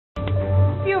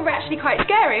You're actually quite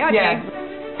scary, aren't Yeah. you?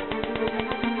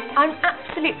 I'm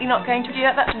absolutely not going to do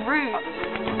that. That's rude.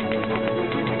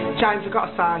 James, I've got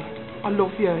to say, I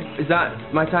love you. Is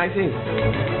that my taxi?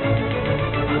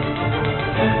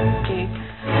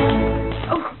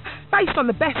 Oh. Based on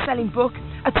the best-selling book,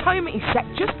 Atonement is set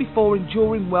just before and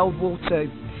during World War II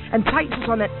and takes us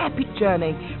on an epic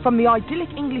journey from the idyllic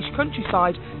English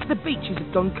countryside to the beaches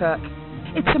of Dunkirk.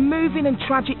 It's a moving and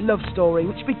tragic love story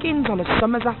which begins on a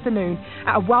summer's afternoon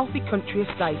at a wealthy country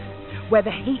estate, where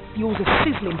the heat fuels a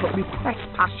sizzling but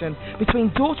repressed passion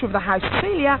between daughter of the house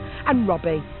Celia and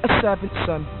Robbie, a servant's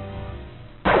son.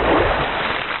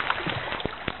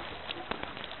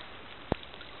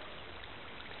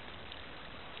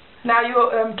 Now,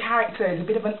 your character is a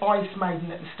bit of an ice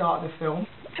maiden at the start of the film.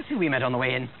 I think we met on the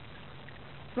way in.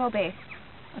 Robbie.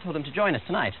 I told him to join us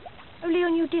tonight. Oh,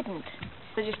 Leon, you didn't.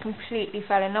 I just completely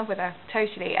fell in love with her,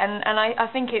 totally. And I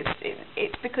think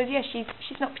it's because, yeah, she's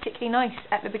not particularly nice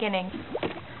at the beginning.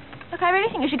 Look, I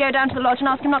really think you should go down to the lodge and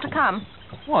ask him not to come.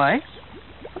 Why?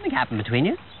 Something happened between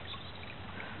you?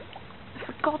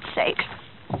 For God's sake.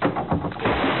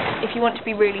 If you want to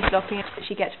be really sloppy,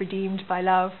 she gets redeemed by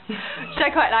love. Which I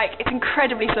quite like. It's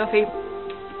incredibly sloppy.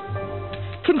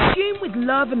 Consumed with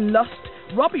love and lust,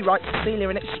 Robbie writes Cecilia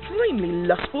an extremely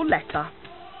lustful letter.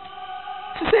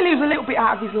 Cecilia's a little bit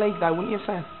out of his league, though, wouldn't you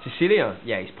say? Cecilia?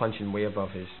 Yeah, he's punching way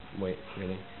above his weight,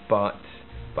 really. But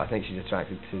I think she's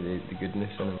attracted to the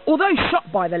goodness in him. Although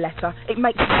shocked by the letter, it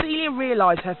makes Cecilia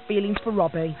realise her feelings for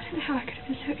Robbie. I don't know how I could have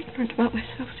been so ignorant about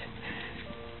myself.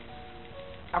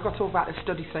 I've got to talk about the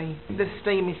study scene, the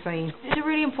steamy scene. It's a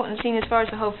really important scene as far as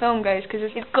the whole film goes, because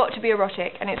it's got to be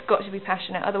erotic and it's got to be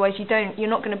passionate. Otherwise, you're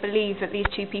not going to believe that these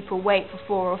two people wait for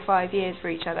 4 or 5 years for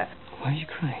each other. Why are you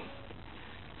crying?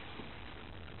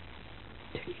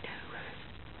 Don't you know, Rose?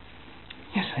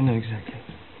 Yes, I know exactly.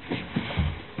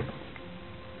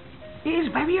 It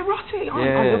is very erotic. I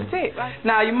Yeah. loved it.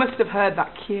 Now, you must have heard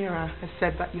that Keira has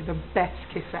said that you're the best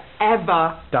kisser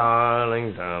ever.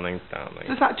 Darling, darling, darling.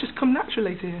 Does that just come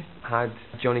naturally to you? Had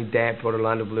Johnny Depp or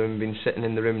Orlando Bloom been sitting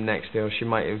in the room next to her, she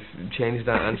might have changed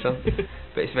that answer.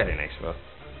 But it's very nice of her.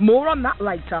 More on that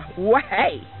later.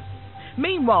 Way!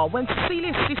 Meanwhile, when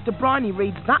Cecilia's sister Bryony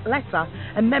reads that letter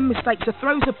and then mistakes the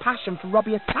throes of passion for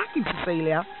Robbie attacking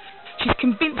Cecilia, she's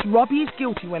convinced Robbie is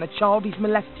guilty when a child is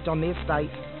molested on the estate.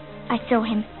 I saw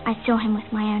him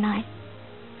with my own eyes.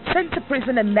 Sent to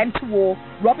prison and then to war,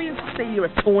 Robbie and Cecilia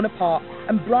are torn apart,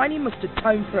 and Bryony must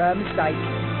atone for her mistake.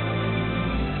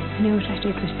 I know what I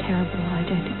did was terrible. I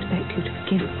don't expect you to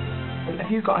forgive me.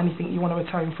 Have you got anything you want to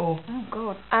atone for? Oh,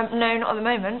 God. No, not at the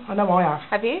moment. I know I have.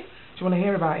 Have you? Do you want to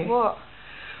hear about it? What?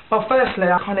 Well,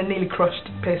 firstly, I kind of nearly crushed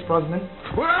Pierce Brosnan.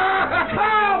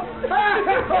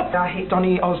 I hit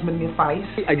Donny Osmond in the face.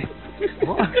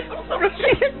 What?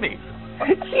 She hit me.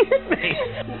 She hit me.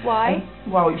 Why?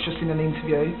 Well, it was just in an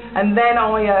interview. And then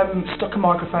I stuck a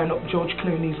microphone up George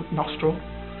Clooney's nostril.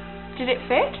 Did it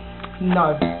fit?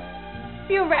 No.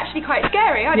 You're actually quite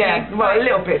scary, aren't Yeah, you? well, a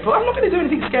little bit, but I'm not going to do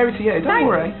anything scary to you, don't Thanks.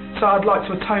 worry. So I'd like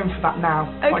to atone for that now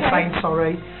by Okay. saying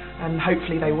sorry, and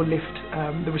hopefully they will lift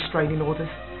the restraining orders.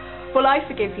 Well, I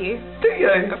forgive you. Do you?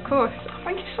 Of course.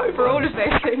 Thank you so much. For all of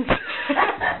those things.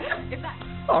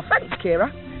 Oh, thanks,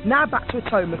 Keira. Now back to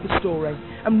Atonement, the story,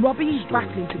 and Robbie is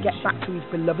battling to get back to his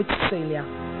beloved Cecilia.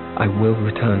 I will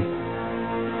return.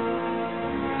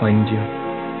 Find you,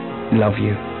 love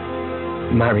you,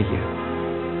 marry you,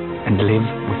 and live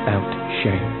without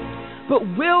shame. But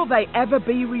will they ever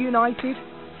be reunited?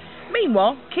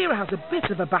 Meanwhile, Keira has a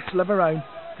bit of a battle of her own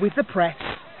with the press.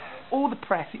 All the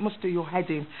press, it must do your head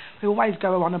in. They always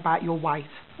go on about your weight.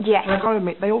 Yes. And I gotta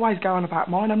admit, they always go on about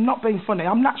mine. I'm not being funny.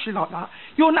 I'm naturally like that.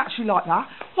 You're naturally like that.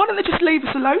 Why don't they just leave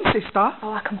us alone, sister?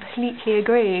 Oh, I completely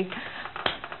agree.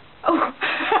 Oh.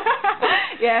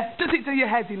 Yeah. Does it do your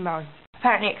head in, though?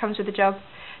 Apparently it comes with the job.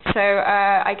 So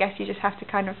I guess you just have to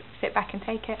kind of sit back and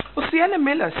take it. Well, Sienna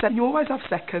Miller said you always have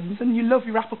seconds and you love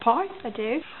your apple pie. I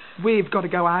do. We've got to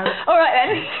go out. All right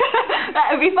then. That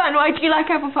would be fun. Why do you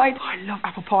like apple pie? I love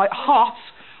apple pie. Hot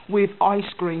with ice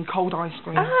cream, cold ice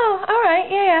cream. Oh, all right.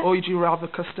 Yeah. Or would you rather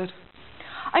custard?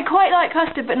 I quite like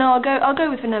custard, but no, I'll go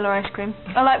with vanilla ice cream.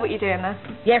 I like what you're doing there.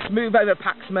 Yes, move over,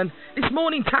 Paxman. This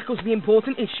morning tackles the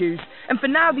important issues, and for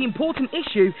now the important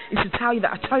issue is to tell you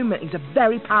that Atonement is a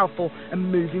very powerful and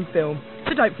moving film,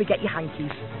 so don't forget your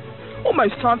hankies.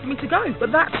 Almost time for me to go,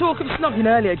 but that talk of snogging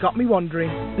earlier got me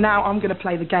wondering. Now I'm going to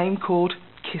play the game called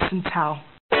Kiss and Tell.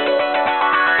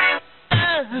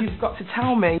 You've got to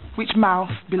tell me which mouth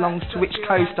belongs to which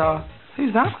co-star.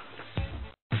 Who's that?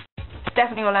 It's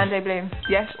definitely Orlando Bloom.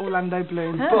 Yes, Orlando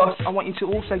Bloom. Huh? But I want you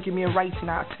to also give me a rating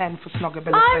out of 10 for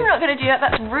snoggability. I'm not going to do that.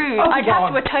 That's rude. Oh, I'd go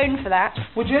have on. to atone for that.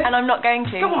 Would you? And I'm not going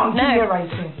to. Come on, no. give me a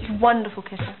rating. He's a wonderful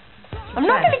kisser. I'm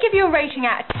not going to give you a rating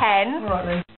out of 10. All right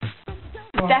then.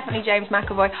 It's definitely James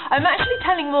McAvoy. I'm actually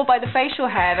telling more by the facial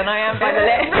hair than I am by the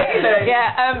lips. Really?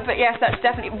 Yeah, but yes, that's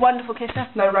definitely a wonderful kisser.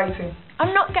 No rating.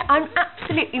 I'm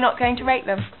absolutely not going to rate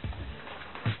them.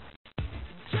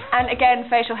 And again,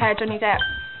 facial hair, Johnny Depp.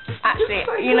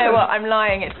 Actually, you know what? I'm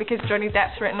lying. It's because Johnny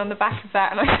Depp's written on the back of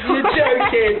that, and I. You're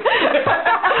joking.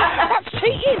 That's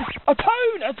cheating.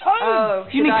 Atone. Oh,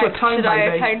 You need to atone, should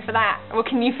I baby. atone for that? Well,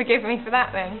 can you forgive me for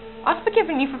that then? I've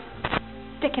forgiven you for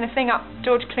sticking a thing up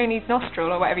George Clooney's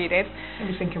nostril or whatever you did. Let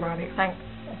me think about it. Thanks.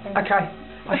 Okay,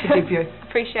 I forgive you.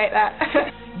 Appreciate that.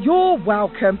 You're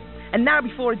welcome. And now,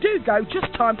 before I do go,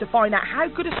 just time to find out how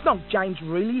good a snog James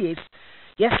really is.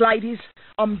 Yes, ladies,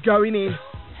 I'm going in.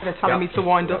 They're telling me to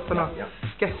wind up, and I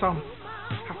guess I'll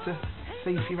have to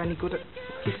see if you're any good at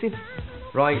kissing.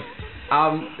 Right.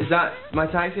 Is that my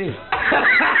taxi?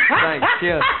 Thanks.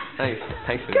 Cheers. Thanks.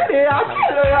 Thanks for Get that.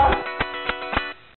 here,